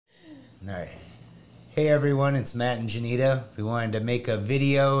All right. Hey everyone, it's Matt and Janita. We wanted to make a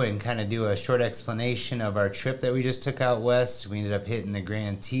video and kind of do a short explanation of our trip that we just took out west. We ended up hitting the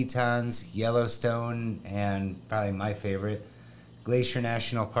Grand Tetons, Yellowstone, and probably my favorite, Glacier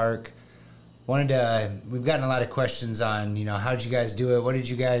National Park. We've gotten a lot of questions on, how'd you guys do it? What did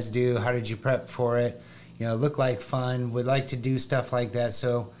you guys do? How did you prep for it? Looked like fun. Would like to do stuff like that.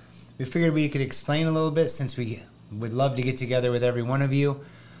 So we figured we could explain a little bit since we would love to get together with every one of you.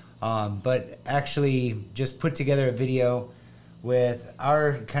 But actually just put together a video with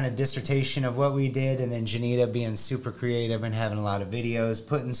our kind of dissertation of what we did, and then Janita being super creative and having a lot of videos,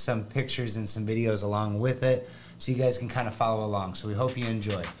 putting some pictures and some videos along with it so you guys can kind of follow along. So we hope you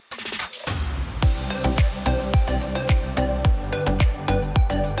enjoy.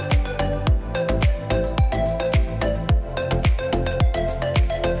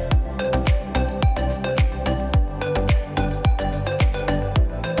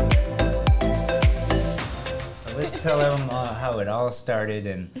 Tell them how it all started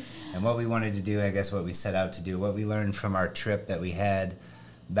and what we wanted to do, I guess what we set out to do, what we learned from our trip that we had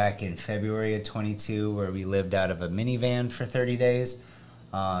back in February of 22, where we lived out of a minivan for 30 days.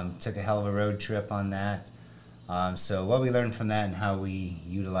 Took a hell of a road trip on that. So what we learned from that and how we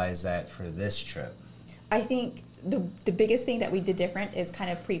utilize that for this trip. I think the biggest thing that we did different is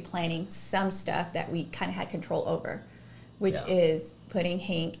kind of pre-planning some stuff that we kind of had control over, which is putting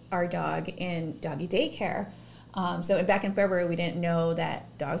Hank, our dog, in doggy daycare. So back in February, we didn't know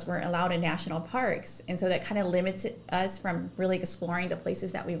that dogs weren't allowed in national parks. And so that kind of limited us from really exploring the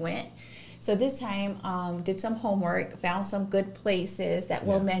places that we went. So this time, did some homework, found some good places that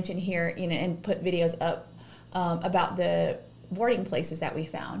we'll mention here, and put videos up about the boarding places that we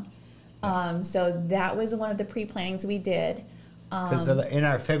found. So that was one of the pre-plannings we did. Because in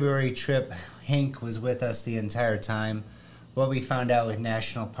our February trip, Hank was with us the entire time. What we found out with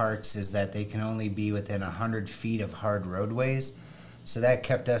national parks is that they can only be within 100 feet of hard roadways. So that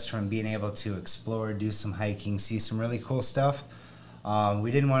kept us from being able to explore, do some hiking, see some really cool stuff.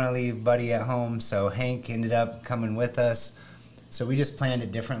 We didn't want to leave Buddy at home, so Hank ended up coming with us. So we just planned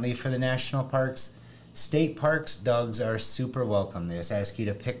it differently for the national parks. State parks, dogs are super welcome. They just ask you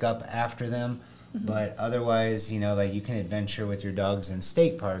to pick up after them. Mm-hmm. But otherwise, like you can adventure with your dogs in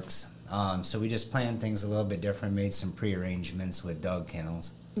state parks. So we just planned things a little bit different, made some pre-arrangements with dog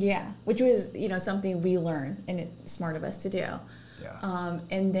kennels. Yeah, which was, something we learned, and it's smart of us to do. Yeah.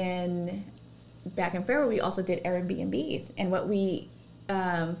 And then back in February, we also did Airbnbs. And what we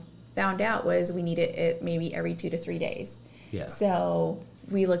found out was we needed it maybe every 2 to 3 days. Yeah. So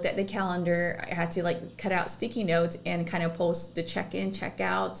we looked at the calendar. I had to cut out sticky notes and kind of post the check-in,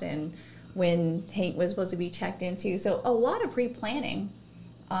 check-outs, and when Hank was supposed to be checked into. So a lot of pre-planning.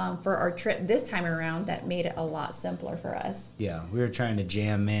 For our trip this time around, that made it a lot simpler for us. Yeah, we were trying to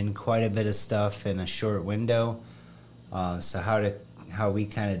jam in quite a bit of stuff in a short window. So how we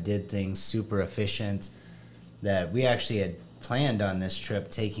kind of did things super efficient, that we actually had planned on this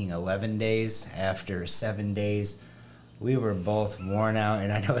trip taking 11 days. After 7 days, we were both worn out,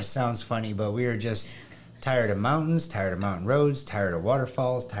 and I know it sounds funny, but we were just tired of mountains, tired of mountain roads, tired of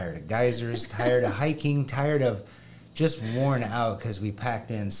waterfalls, tired of geysers, tired of hiking, tired of just worn out because we packed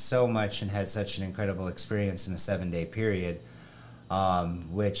in so much and had such an incredible experience in a 7-day period,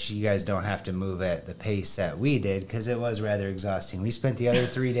 which you guys don't have to move at the pace that we did because it was rather exhausting. We spent the other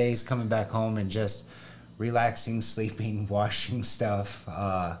 3 days coming back home and just relaxing, sleeping, washing stuff.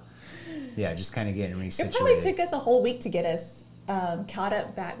 Just kind of getting resituated. It probably took us a whole week to get us caught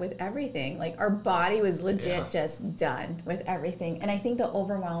up back with everything. Our body was legit just done with everything. And I think the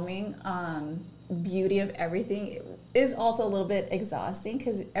overwhelming beauty of everything is also a little bit exhausting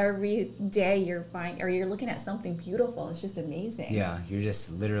because every day you're looking at something beautiful. It's just amazing. Yeah, you're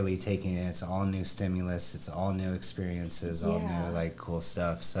just literally taking it. It's all new stimulus. It's all new experiences, all new cool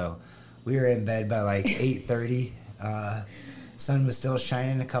stuff. So we were in bed by 8:30. Sun was still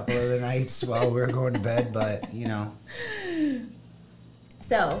shining a couple of the nights while we were going to bed, but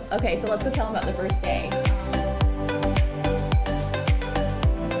So let's go tell them about the first day.